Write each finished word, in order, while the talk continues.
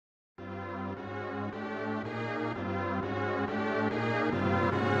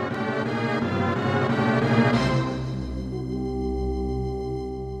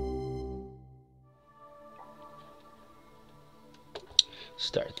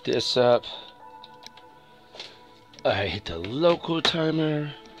Start this up. I hit the local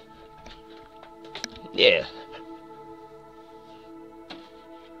timer. Yeah.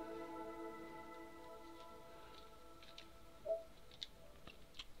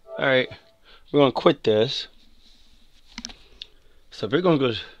 Alright. We're gonna quit this. So we're gonna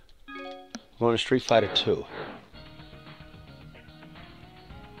go to Street Fighter 2.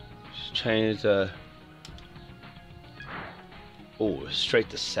 Just change the straight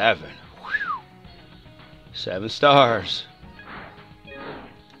to 7. Whew. 7 stars.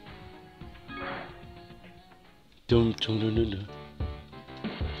 Dum dum dum dum dum.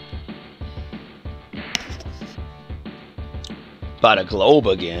 By the globe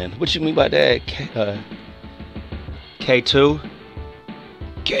again. What you mean by that? K2?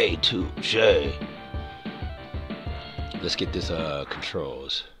 K2J. Let's get this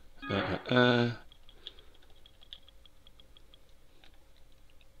controls.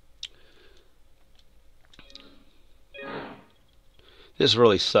 This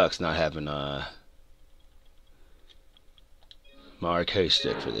really sucks not having my arcade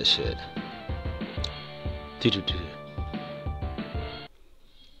stick for this shit.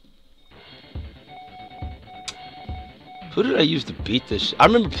 Who did I use to beat this shit? I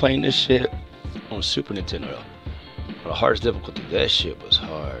remember playing this shit on Super Nintendo. On the hardest difficulty, that shit was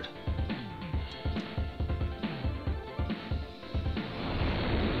hard.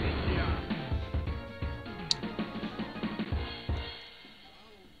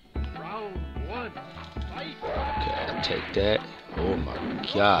 Okay, I'll take that. Oh my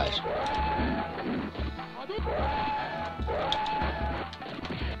gosh.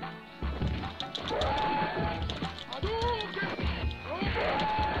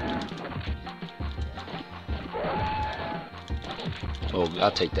 Oh,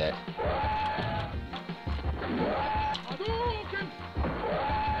 I'll take that.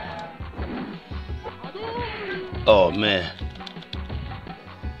 Oh man.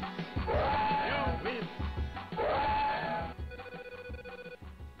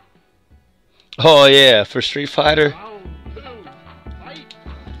 Oh yeah, for Street Fighter.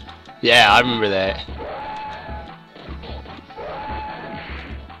 Yeah, I remember that.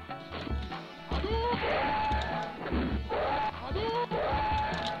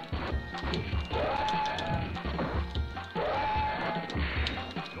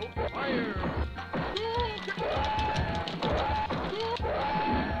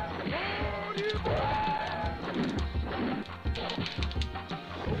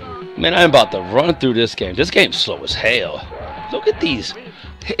 Man, I'm about to run through this game. This game's slow as hell. Look at these.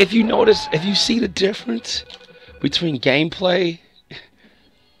 If you notice, if you see the difference between gameplay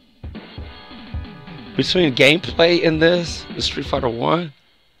in this, the Street Fighter 1,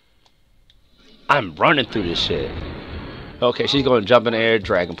 I'm running through this shit. Okay, she's going to jump in the air,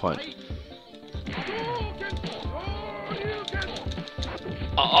 Dragon Punch.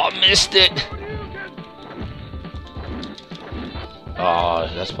 Oh, missed it. Oh,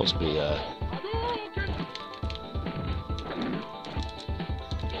 that's supposed to be oh,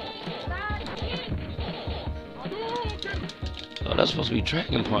 that's supposed to be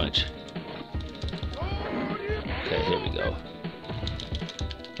Dragon Punch. Okay, here we go.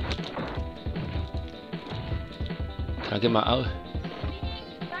 Can I get my out?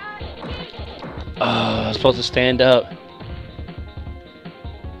 Oh, I'm supposed to stand up.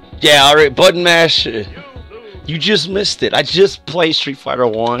 Yeah, alright, button mash. You just missed it. I just played Street Fighter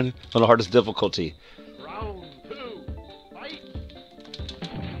 1 on the hardest difficulty.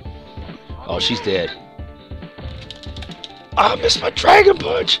 Oh, she's dead. I missed my Dragon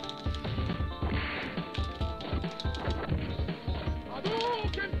Punch.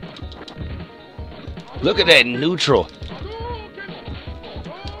 Look at that neutral.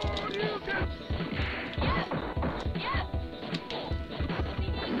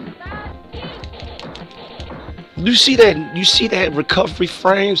 You see that? You see that recovery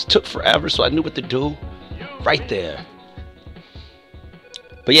frames took forever, so I knew what to do. Right there.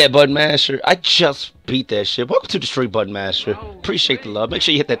 But yeah, Button Master, I just beat that shit. Welcome to the street, Button Master. Appreciate the love. Make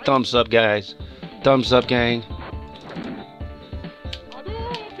sure you hit that thumbs up, guys. Thumbs up, gang.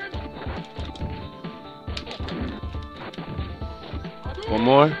 One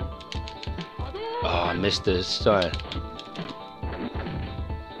more. Oh, I missed this. Sorry.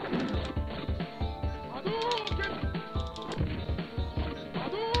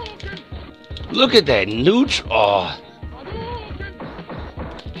 Look at that neutral. Oh.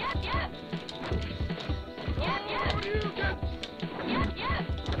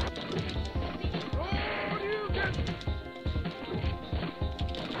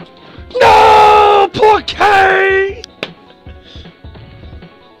 No, poor K.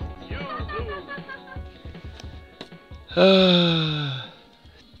 I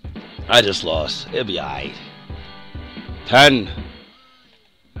just lost. It'll be alright. 10.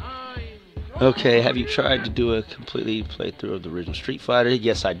 Okay, have you tried to do a completely playthrough of the original Street Fighter?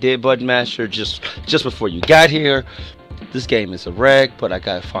 Yes, I did, Button Master, just before you got here. This game is a wreck, but I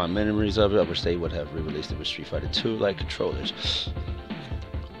got fond memories of it. I wish they would have re-released it with Street Fighter 2 like controllers.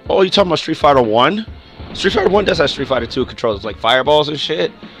 Oh, you talking about Street Fighter 1? Street Fighter 1 does have Street Fighter 2 controllers like fireballs and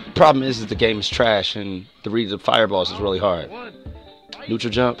shit. Problem is that the game is trash and the read of fireballs is really hard.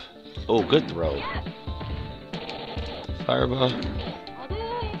 Neutral jump. Oh, good throw. Fireball.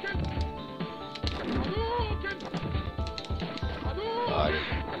 Body.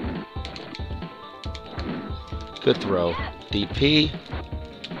 Good throw. DP.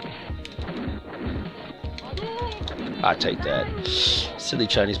 I take that. Silly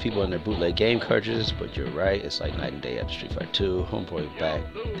Chinese people and their bootleg game cartridges, but you're right. It's like night and day after Street Fighter 2. Homeboy back.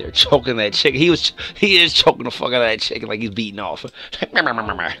 They're choking that chicken. He is choking the fuck out of that chicken like he's beating off.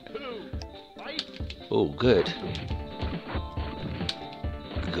 Oh, good.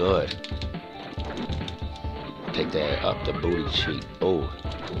 Good. Take that up the booty cheek. Oh.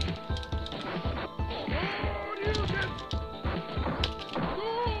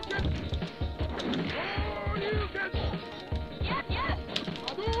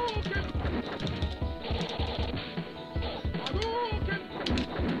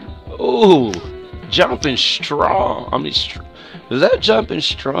 Ooh, jumping strong. I mean, is that jumping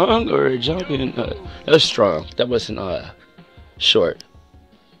strong or jumping? That was strong. That wasn't short.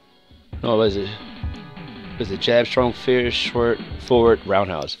 No, was it? Was it jab, strong, fierce, short, forward,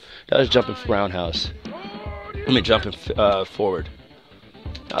 roundhouse? That was jumping roundhouse. I mean, jumping forward.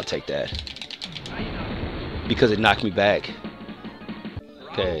 I'll take that because it knocked me back.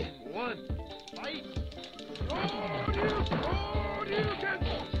 Okay.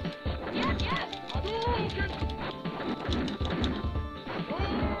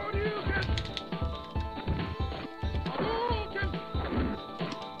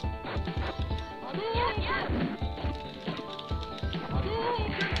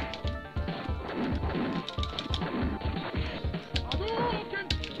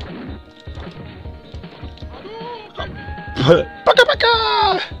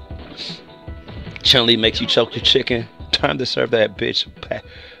 Chun-Li makes you choke your chicken. Time to serve that bitch a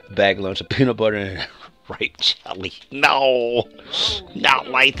bag lunch of peanut butter and ripe jelly. No, not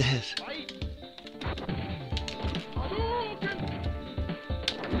like this.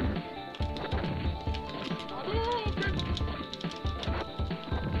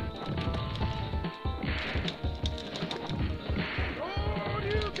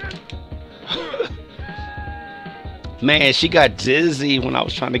 Man, she got dizzy when I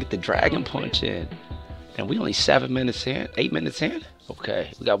was trying to get the Dragon Punch in. And we only 7 minutes in? 8 minutes in?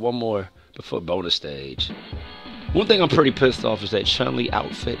 Okay, we got one more before bonus stage. One thing I'm pretty pissed off is that Chun-Li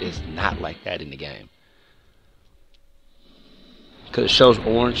outfit is not like that in the game. Because it shows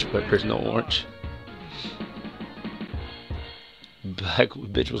orange, but there's no orange. Black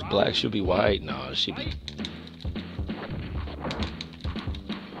bitch was black, she'll be white. No, she be...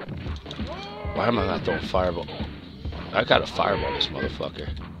 Why am I not throwing fireball? I gotta fireball this motherfucker.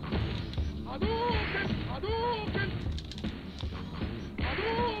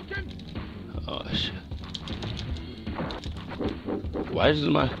 Oh shit. Why is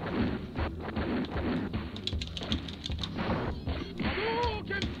my...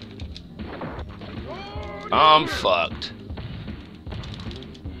 I'm fucked.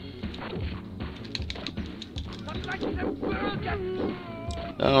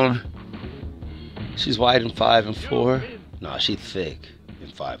 She's white in 5 and 4. No, she's thick in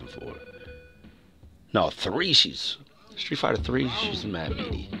 5 and 4. No, 3. She's Street Fighter 3. She's mad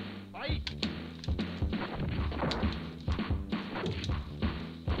meaty.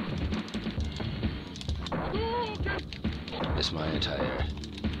 It's my anti-air.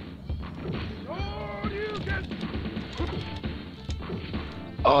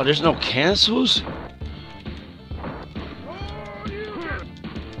 Oh, there's no cancels?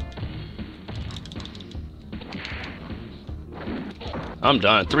 I'm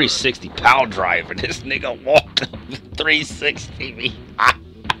done. 360 power driver. This nigga walked 360 me. I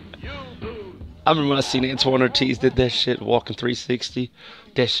remember when I seen Antoine Ortiz did that shit, walking 360.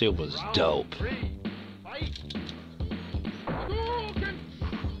 That shit was dope.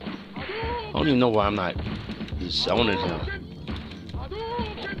 I don't even know why I'm not zoning him.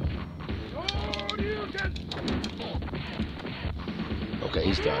 Okay,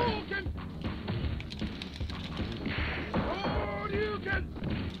 he's done.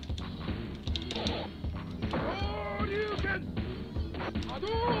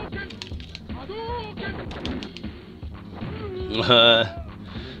 Uh,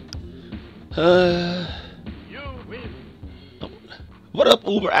 what up,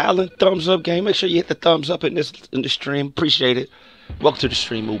 Uber Allen? Thumbs up, gang. Make sure you hit the thumbs up in the stream. Appreciate it. Welcome to the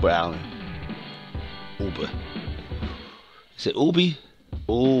stream, Uber Allen. Uber. Is it Ubi?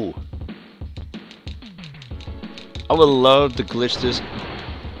 Ooh. I would love to glitch this,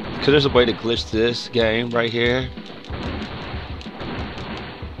 because there's a way to glitch this game right here.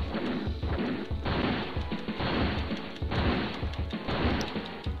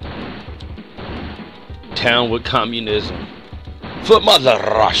 Town with communism. For Mother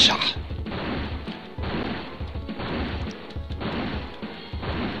Russia.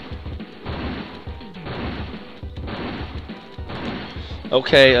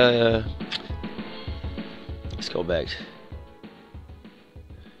 Okay, let's go back.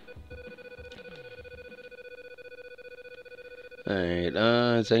 Alright,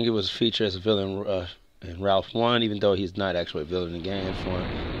 Zangief was featured as a villain in Ralph 1, even though he's not actually a villain in the game form.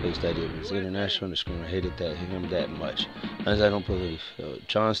 At least that it was international, and the screamer hated him that much. As I don't believe.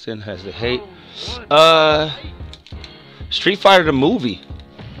 Johnston has the hate. Street Fighter the movie.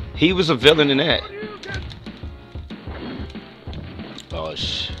 He was a villain in that. Oh,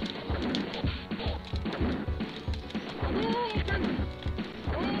 shit.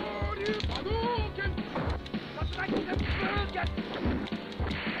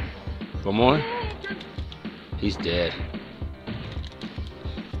 One more? He's dead.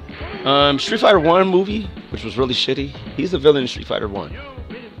 Street Fighter 1 movie, which was really shitty. He's the villain in Street Fighter 1.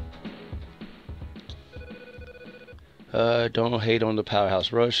 Don't hate on the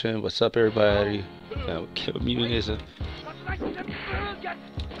Powerhouse Russian. What's up, everybody? Communism.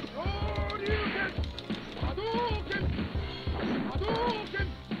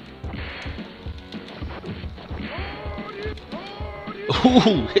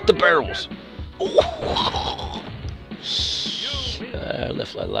 Ooh, hit the barrels. Ooh.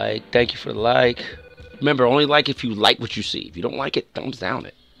 Left like. Thank you for the like. Remember, only like if you like what you see. If you don't like it, thumbs down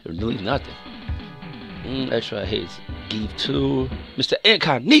it. There's really nothing. Extra hates Give 2. Mr.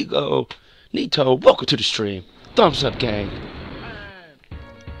 Incognito. Welcome to the stream. Thumbs up, gang.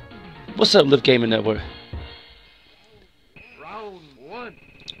 What's up, Live Gaming Network?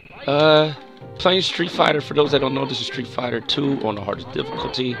 Playing Street Fighter. For those that don't know, this is Street Fighter 2 on the hardest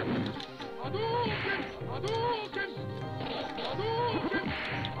difficulty.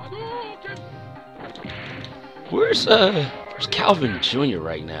 Where's Calvin Jr.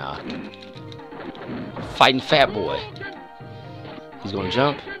 right now? Fighting Fat Boy. He's gonna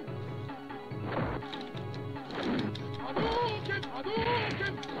jump.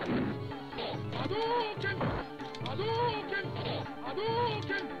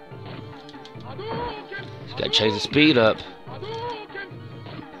 He's gotta change the speed up.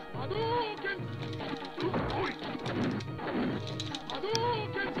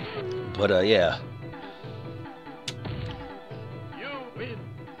 But yeah.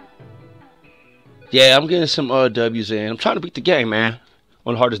 Yeah, I'm getting some W's in. I'm trying to beat the game, man,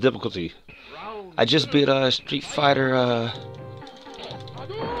 on the hardest difficulty. I just beat Street Fighter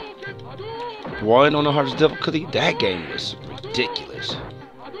 1 on the hardest difficulty. That game was ridiculous.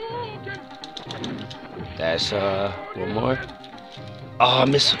 That's one more. Oh, I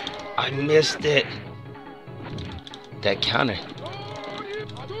missed it. That counter.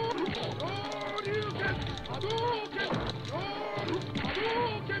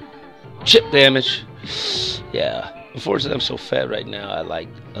 Chip damage. Yeah. Unfortunately, I'm so fat right now. I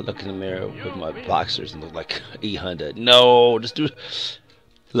look in the mirror with my boxers and look like E-Honda. No, just do.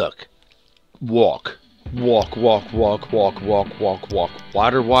 Look. Walk. Water. Walk,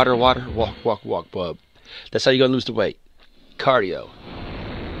 bub. That's how you're gonna lose the weight. Cardio.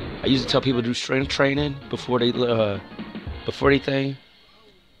 I used to tell people to do strength training before anything.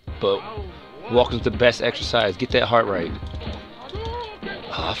 But walking's the best exercise. Get that heart rate.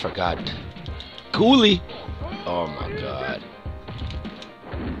 Oh, I forgot. Coolie. Oh my god.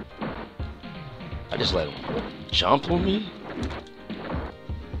 I just let him jump on me.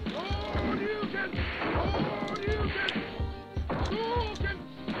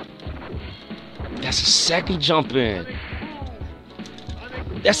 That's a second jump in.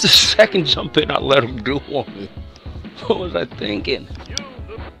 That's the second jump in I let him do on me. What was I thinking?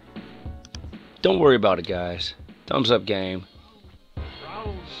 Don't worry about it, guys. Thumbs up, game.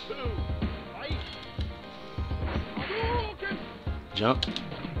 Jump.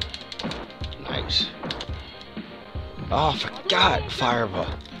 Nice. Oh, I forgot.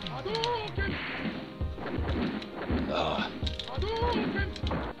 Fireball. Oh.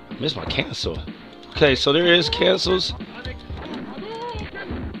 I missed my cancel. Okay, so there is cancels.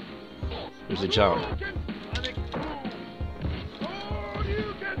 There's a jump.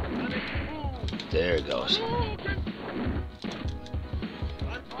 There it goes.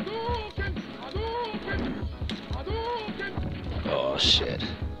 Oh shit.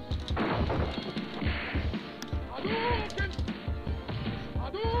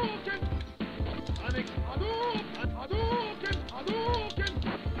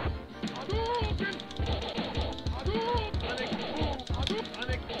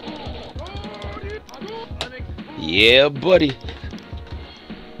 Yeah, buddy.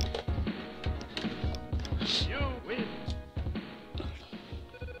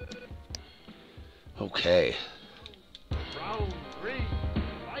 Okay. Round 3,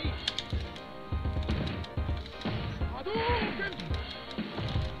 fight! Hadouken!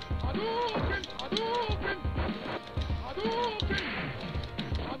 Hadouken! Hadouken! Hadouken!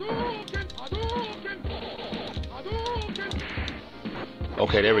 Hadouken! Hadouken! Hadouken!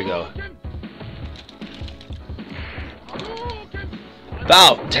 Okay, there we go.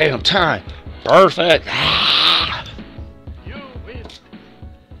 About damn time. Perfect. Ah! You win.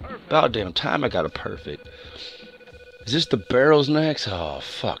 Perfect. About damn time I got a perfect. Is this the barrels next? Oh,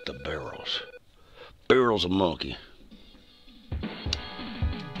 fuck the barrels. Barrels a monkey.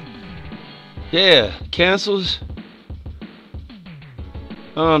 Yeah, cancels.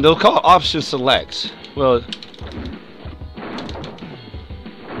 They'll call option selects. Well,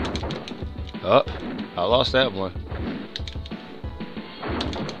 oh, I lost that one.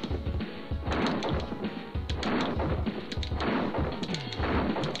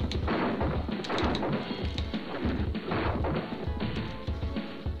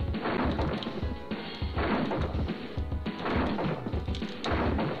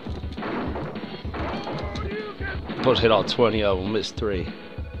 Supposed to hit all 20 of them, missed 3.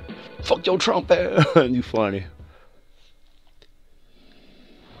 Fuck your trumpet. You funny.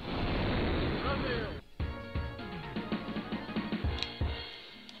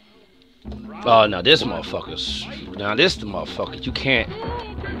 Oh, now this motherfucker's. Now this the motherfucker. You can't.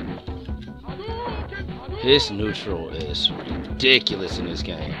 His neutral is ridiculous in this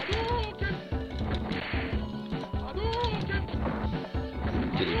game.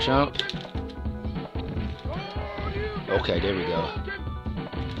 Get a jump. Okay, there we go.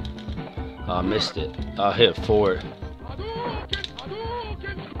 I missed it. I hit forward.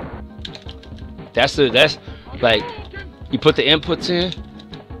 That's like you put the inputs in.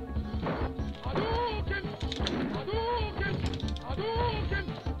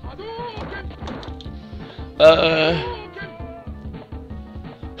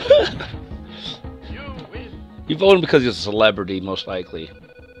 You voted because he's a celebrity, most likely.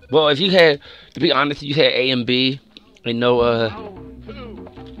 Well, if you had, to be honest, you had A and B, and no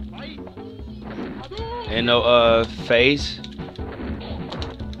phase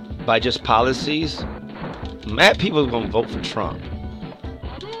by just policies, mad people are gonna vote for Trump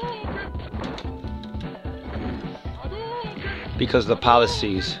because of the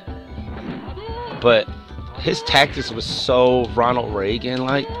policies. But his tactics was so Ronald Reagan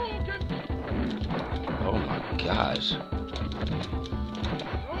like. Oh my gosh.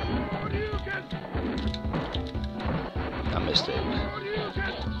 I missed it.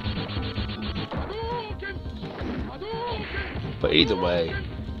 But either way,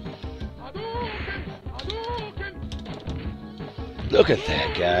 look at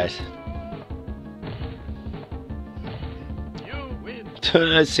that, guys.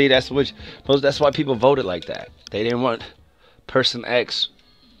 See, that's why people voted like that. They didn't want person X,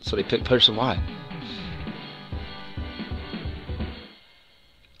 so they picked person Y.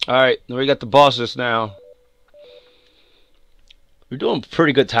 Alright, we got the bosses now. We're doing a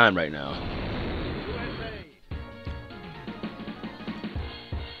pretty good time right now.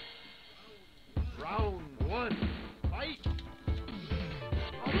 Round 1, fight!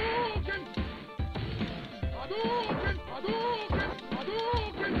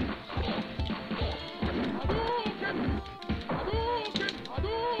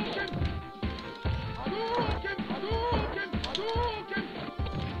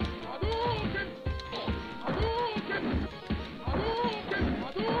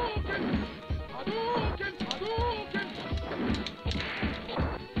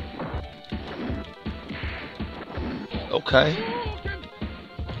 Okay.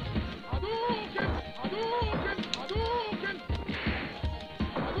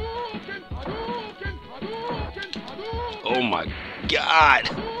 Oh my God.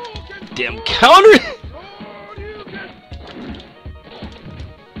 Damn counter.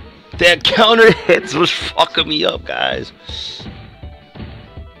 That counter hits was fucking me up, guys.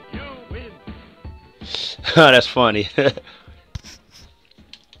 Oh, that's funny.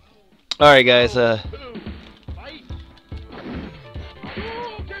 Alright, guys.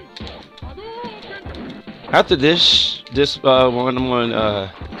 After this one, I'm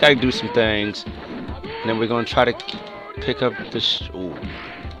gonna gotta do some things, and then we're gonna try to pick up this. Ooh.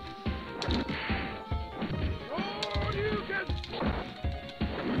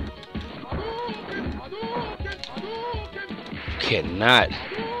 Cannot.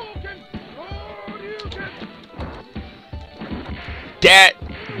 That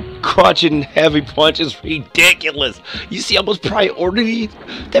crunching heavy punch is ridiculous. You see how much priority?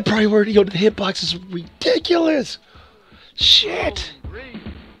 That priority on the hitbox is ridiculous. Shit.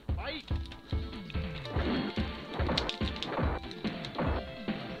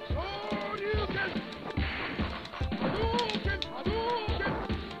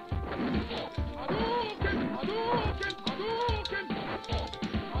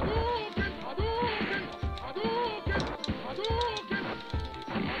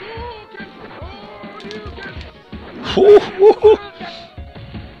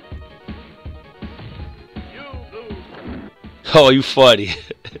 Oh, you funny.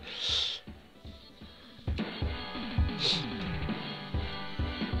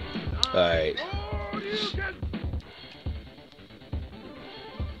 Alright.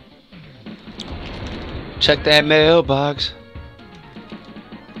 Check that mailbox.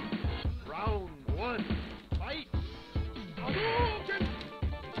 Round one, fight!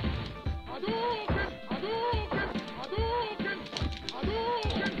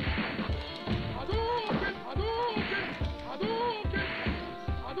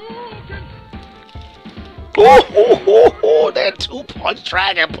 Oh, that two-punch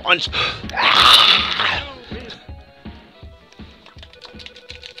dragon punch. Ah!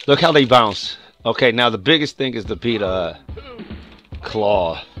 Look how they bounce. Okay, now the biggest thing is to beat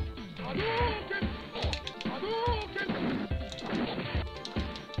Claw.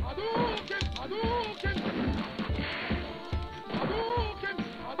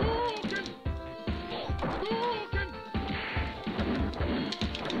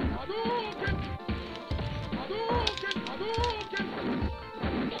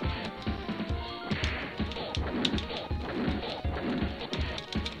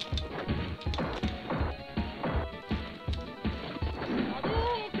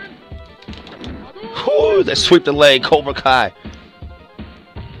 Whoo, that sweep the leg, Cobra Kai.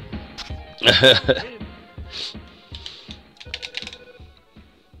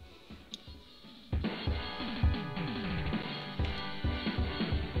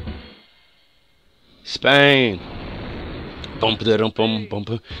 Spain. Bum, bum, bum, bum,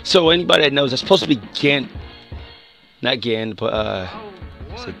 bum. So anybody that knows, that's supposed to be Gan, not Gan, but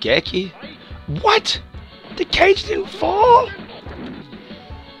is it Geki? What? The cage didn't fall?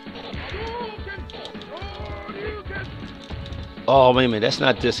 Oh, wait a minute, that's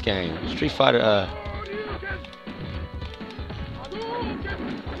not this game. Street Fighter,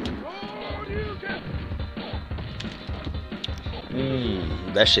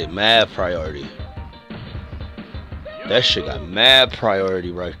 that shit mad priority. That shit got mad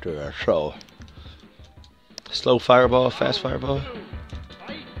priority right there. So, slow fireball, fast fireball.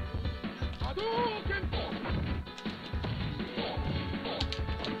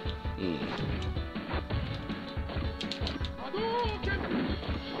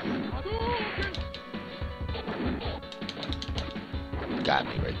 Got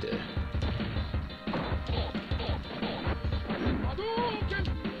me right there.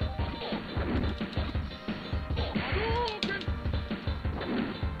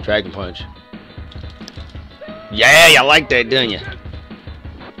 Dragon punch. Yeah, you like that, didn't you?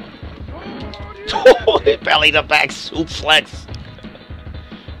 Oh, he belly to back suplex.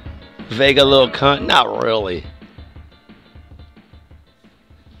 Vega little cunt. Not really.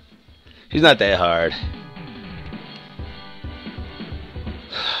 He's not that hard.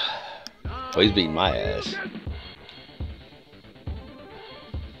 Oh, he's beating my ass.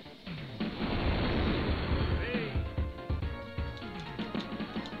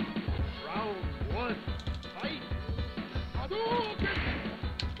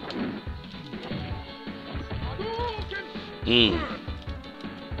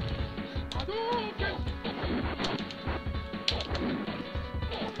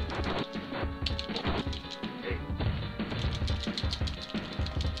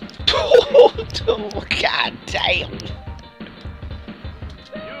 Oh, God damn.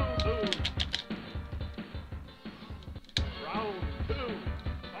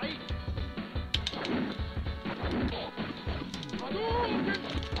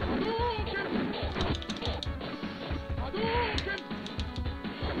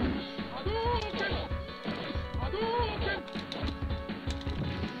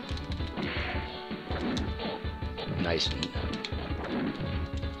 Nice.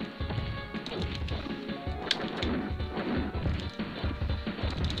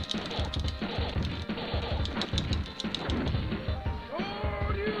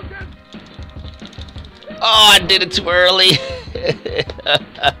 Oh, I did it too early.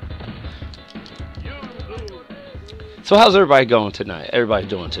 So how's everybody going tonight? Everybody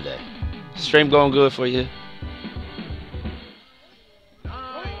doing today? Stream going good for you?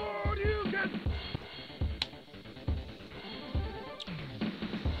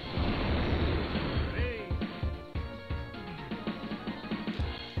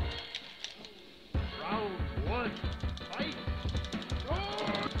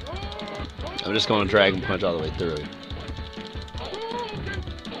 I'm just going to Dragon Punch all the way through.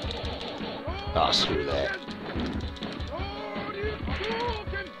 Oh, screw that.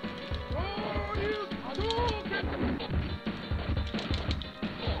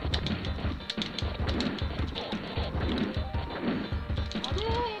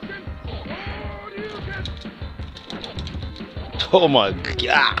 Oh my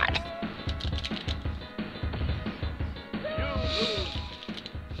god.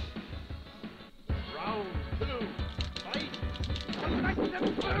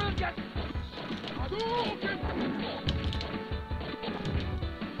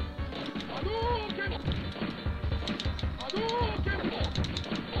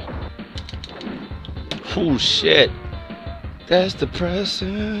 Oh shit. That's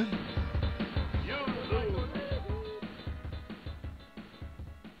depressing.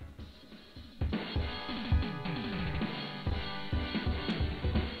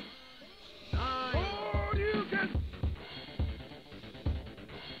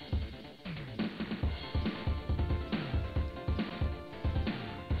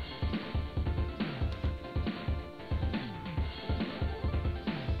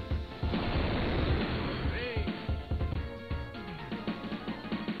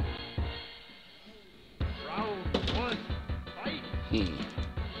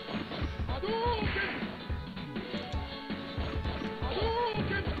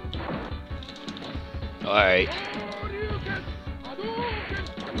 Alright.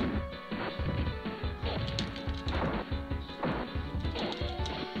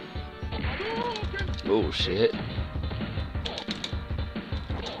 Oh shit.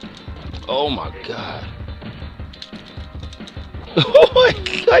 Oh my god. Oh my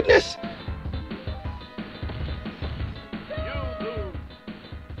goodness.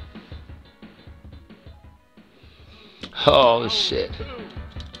 Oh shit.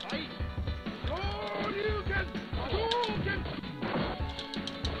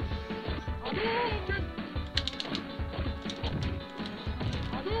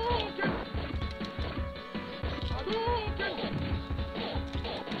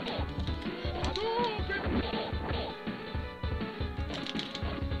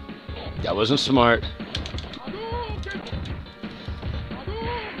 That wasn't smart.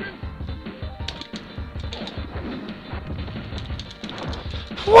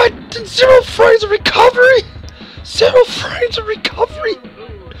 What? 0 frames of recovery? 0 frames of recovery?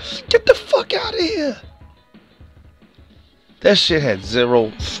 Get the fuck out of here. That shit had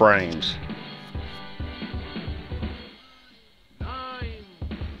 0 frames.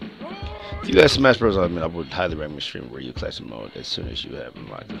 If you guys Smash Bros, I mean, I would highly recommend streaming where you classic mode as soon as you have them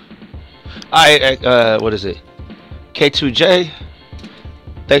like. Alright, what is it? K2J,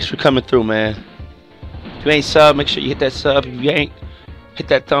 thanks for coming through, man. If you ain't sub, make sure you hit that sub. If you ain't, hit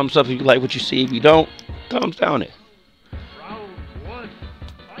that thumbs up if you like what you see. If you don't, thumbs down it.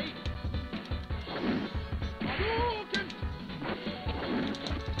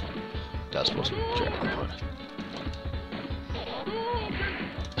 That's supposed to be Dragon Punch.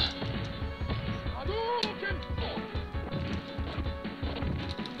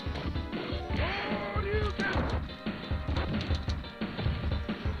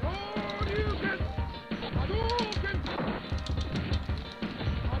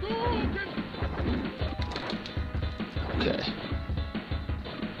 Okay.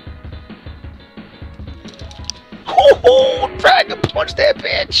 Ooh, Dragon Punch that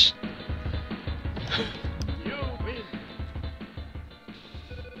bitch!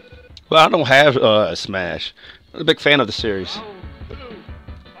 Well, I don't have a Smash. I'm a big fan of the series.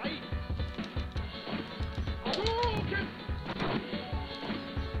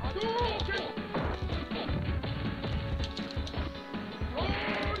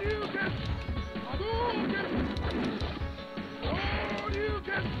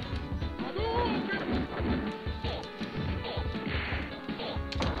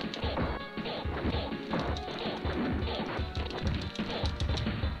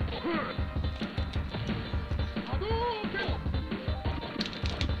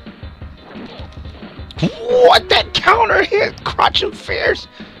 What? That counter hit, crouching fierce.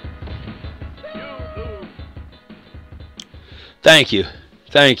 Thank you,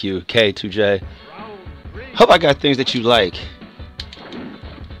 K2J. Hope I got things that you like.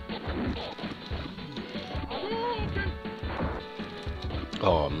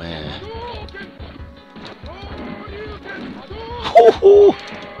 Oh man. Hoo-hoo.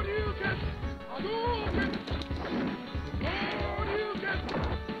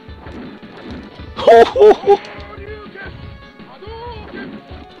 Hoo-hoo-hoo.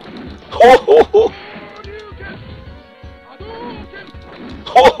 Hoo-hoo-hoo.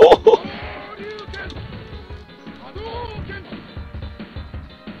 Hoo-hoo-hoo.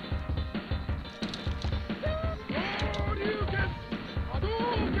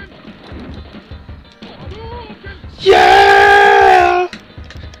 Yeah!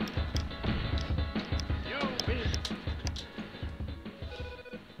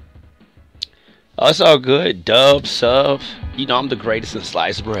 Oh, it's all good. Dub, sub. You know I'm the greatest in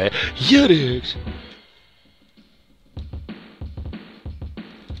sliced bread. Yeah, it is.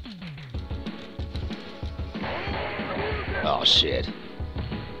 Oh, shit.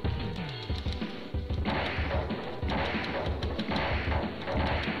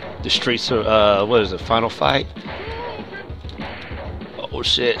 The streets are, what is it, final fight? Oh,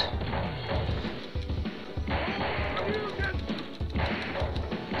 shit.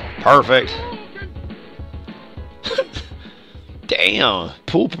 Perfect. Damn,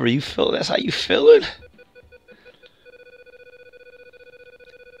 Pooper, you feel that's how you feeling?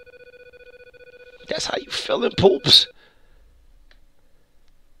 That's how you feeling, Poops?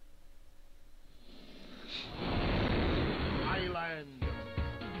 Island.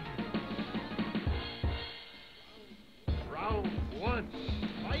 Round 1.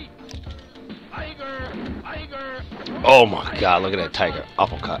 Fight. Tiger. Tiger. Oh my God, look at that tiger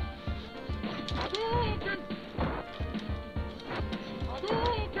uppercut.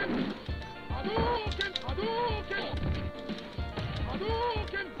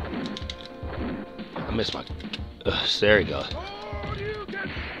 I missed my. There you go.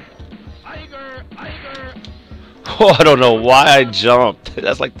 Oh, I don't know why I jumped.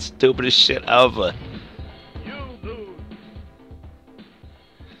 That's like the stupidest shit ever. You lose.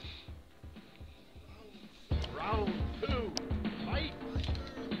 Round 2. Fight.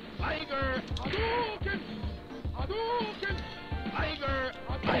 Tiger. Tiger.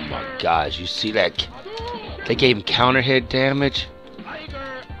 Oh my gosh, you see that? They gave him counter hit damage.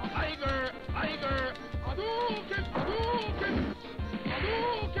 Tiger. Tiger. Tiger.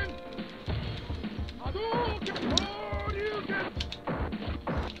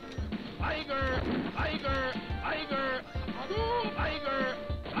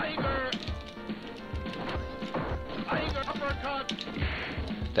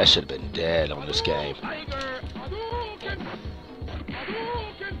 That should have been dead on this game.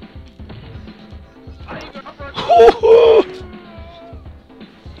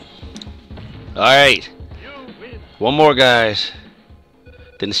 Alright. One more, guys.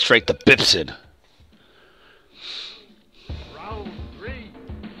 Then straight to Bipson. Round 3.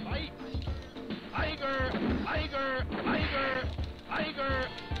 Fight. Tiger. Tiger. Tiger. Tiger.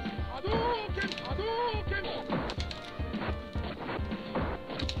 Hadouken. Hadouken.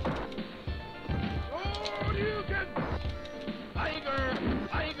 Hadouken. Tiger.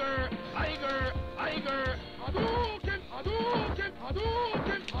 Tiger. Tiger. Tiger. Hadouken. Hadouken.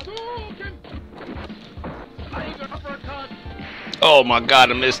 Hadouken. Hadouken. Tiger uppercut. Oh my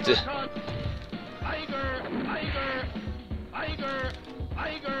God, I missed it. Tiger. Tiger. Tiger.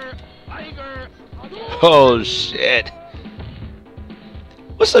 Tiger. Tiger. Oh shit.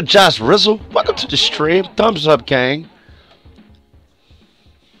 What's up, Josh Rizzle? Welcome to the stream. Thumbs up, gang.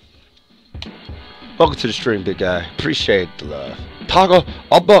 Welcome to the stream, big guy. Appreciate the love. Toggle,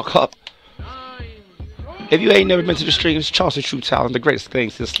 I'll buck up. If you ain't never been to the stream, it's Chauncy True Talon, the greatest thing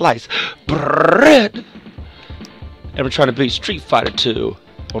since sliced bread. And we're trying to beat Street Fighter 2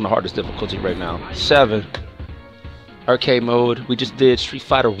 on the hardest difficulty right now. 7. Arcade mode. We just did Street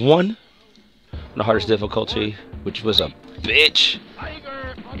Fighter 1 on the hardest difficulty, which was a bitch.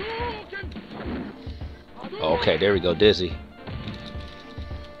 Okay, there we go, Dizzy.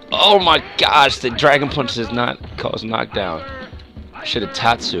 Oh my gosh, the Dragon Punch does not cause knockdown. Should have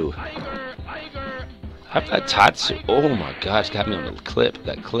Tatsu. Have that Tatsu. Oh my gosh, got me on the clip.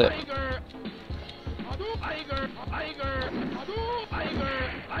 That clip.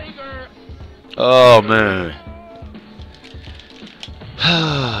 Oh man.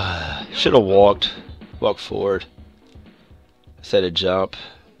 Should have walked forward instead of jump.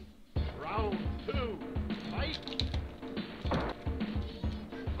 Round 2. Fight.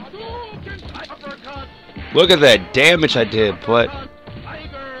 Uppercut. Look at that damage I did, but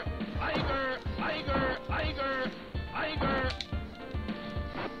Tiger. Tiger. Tiger. Tiger. Tiger.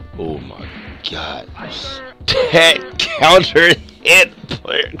 oh my God. Tiger. That counter hit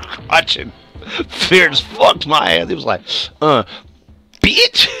player crotching. Fears fucked my ass. He was like,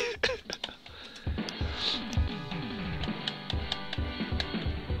 bitch.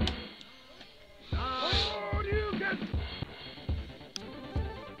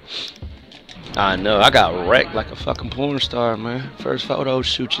 I know, I got wrecked like a fucking porn star, man. First photo,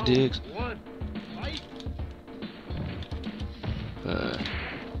 shoot you digs. One. Fight.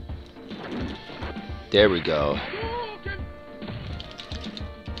 There we go.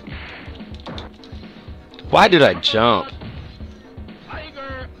 Why did I jump?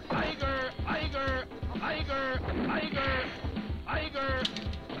 Tiger. Tiger. Tiger. Tiger. Tiger. Tiger.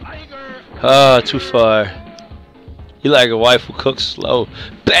 Tiger. Too far. You like a wife who cooks slow,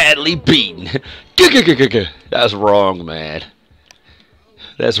 badly beaten. That's wrong, man.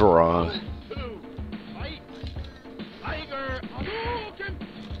 That's wrong. Two. Fight. Tiger.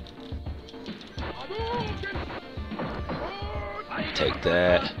 Take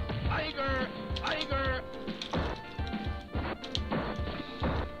that. Tiger. Tiger.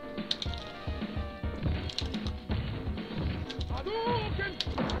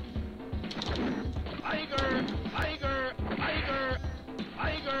 Tiger. Tiger. Tiger. Tiger.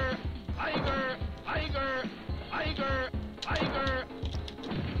 Tiger. Tiger. Tiger. Tiger.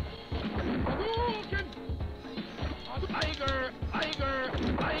 Tiger. Tiger.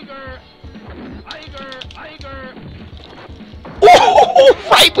 Tiger. Tiger. Tiger. Ooh,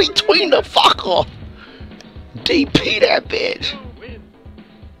 right between the fucker. DP that bitch. Win.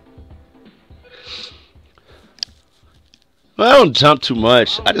 Well, I don't jump too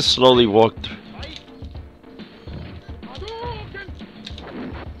much. I just slowly walk through. Fight.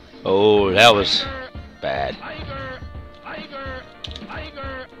 Oh, that was bad. Tiger. Tiger.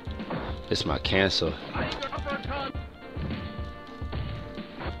 Tiger. It's my cancel. Tiger. Uppercut.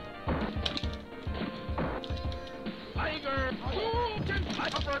 Tiger.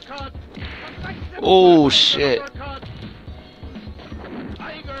 Uppercut. Oh shit. Uppercut.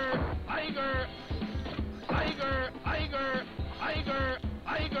 Tiger. Tiger. Tiger. Tiger. Tiger.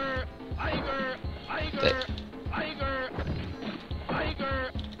 Tiger. Tiger. Tiger. Tiger.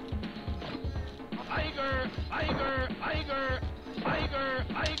 Tiger. Tiger. Tiger. Tiger. Tiger.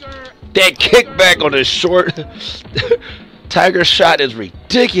 Tiger. That kickback on the short Tiger shot is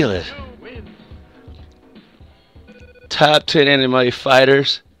ridiculous. Win. Top 10 anime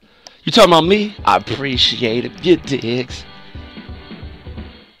fighters. You talking about me? I appreciate it. You digs.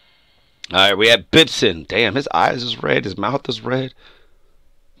 Alright, we have Bibson. Damn, his eyes is red. His mouth is red.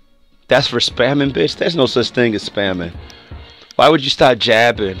 That's for spamming, bitch. There's no such thing as spamming. Why would you start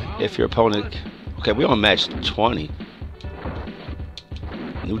jabbing if your opponent... Okay, we on match 20.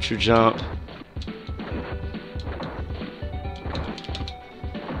 Neutral jump.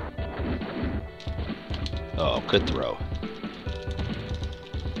 Oh, good throw.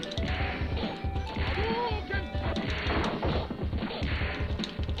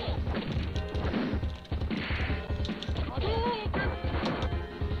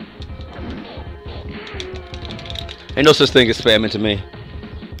 Ain't no such thing as spamming to me.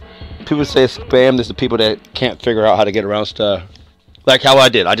 People say spam is the people that can't figure out how to get around stuff. Like how I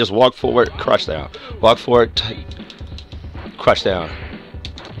did. I just walk forward, crush down. Walk forward, crush down.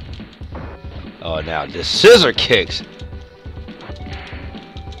 Oh, now the scissor kicks.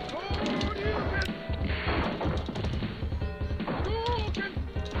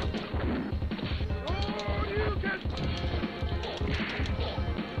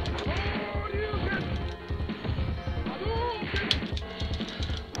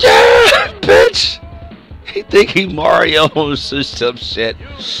 Yeah, bitch. He think he Mario or some shit.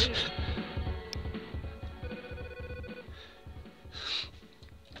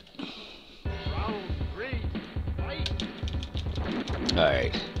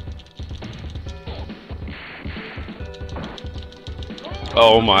 Alright.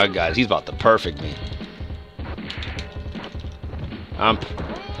 Oh my god, he's about to perfect me.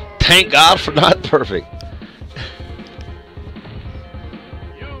 Thank God for not perfect.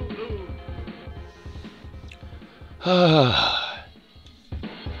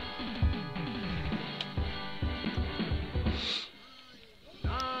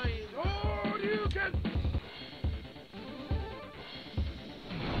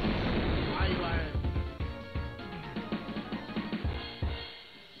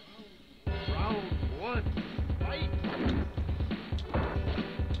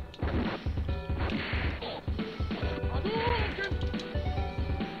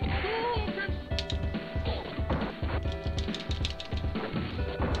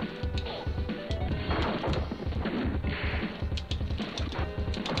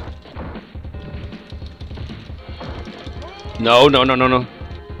 No, no, no, no, no.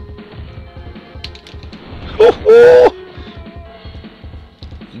 Woo-hoo!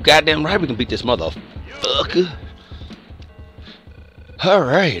 You goddamn right we can beat this motherfucker. All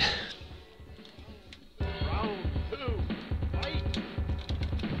right. Round 2. Fight.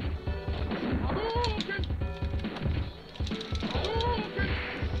 Hadouken! Hadouken!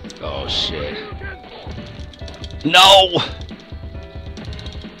 Oh shit. Hadouken! No.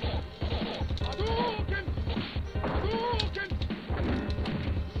 Hadouken! Hadouken!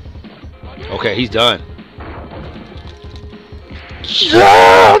 Okay, he's done.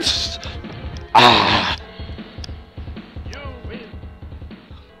 Yes! Ah. You win.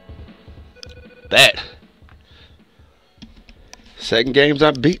 Bet. Second games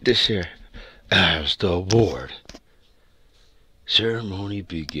I beat this year. As the award ceremony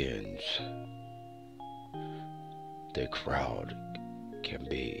begins, the crowd can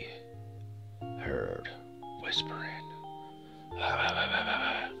be heard whispering,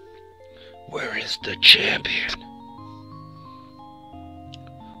 "Where is the champion?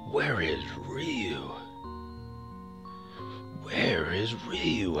 Where is Ryu? Where is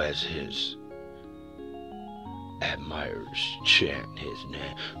Ryu?" as his admirers chant his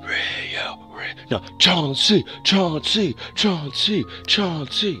name. Ryu, Ryu. No, Chauncy, Chauncy, Chauncy,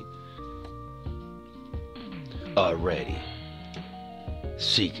 Chauncy. Already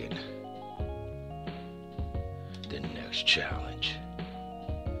seeking the next challenge.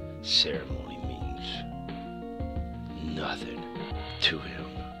 Ceremony means nothing to him.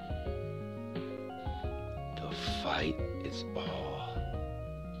 The fight is all.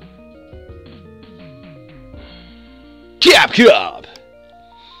 Cap!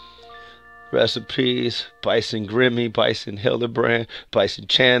 Recipes, Bison Grimmy, Bison Hildebrand, Bison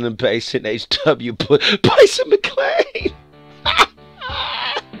Chandler, Bison HW, Bison McLean.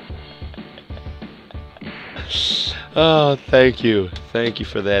 Oh, thank you. Thank you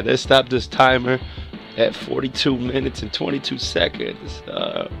for that. Let's stop this timer at 42 minutes and 22 seconds.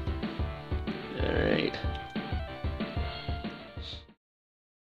 All right.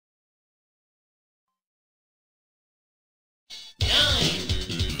 9,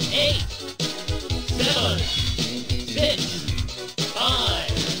 8, 7, 6,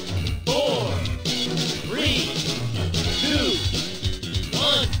 5, 4, 3, 2,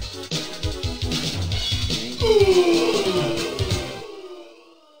 1.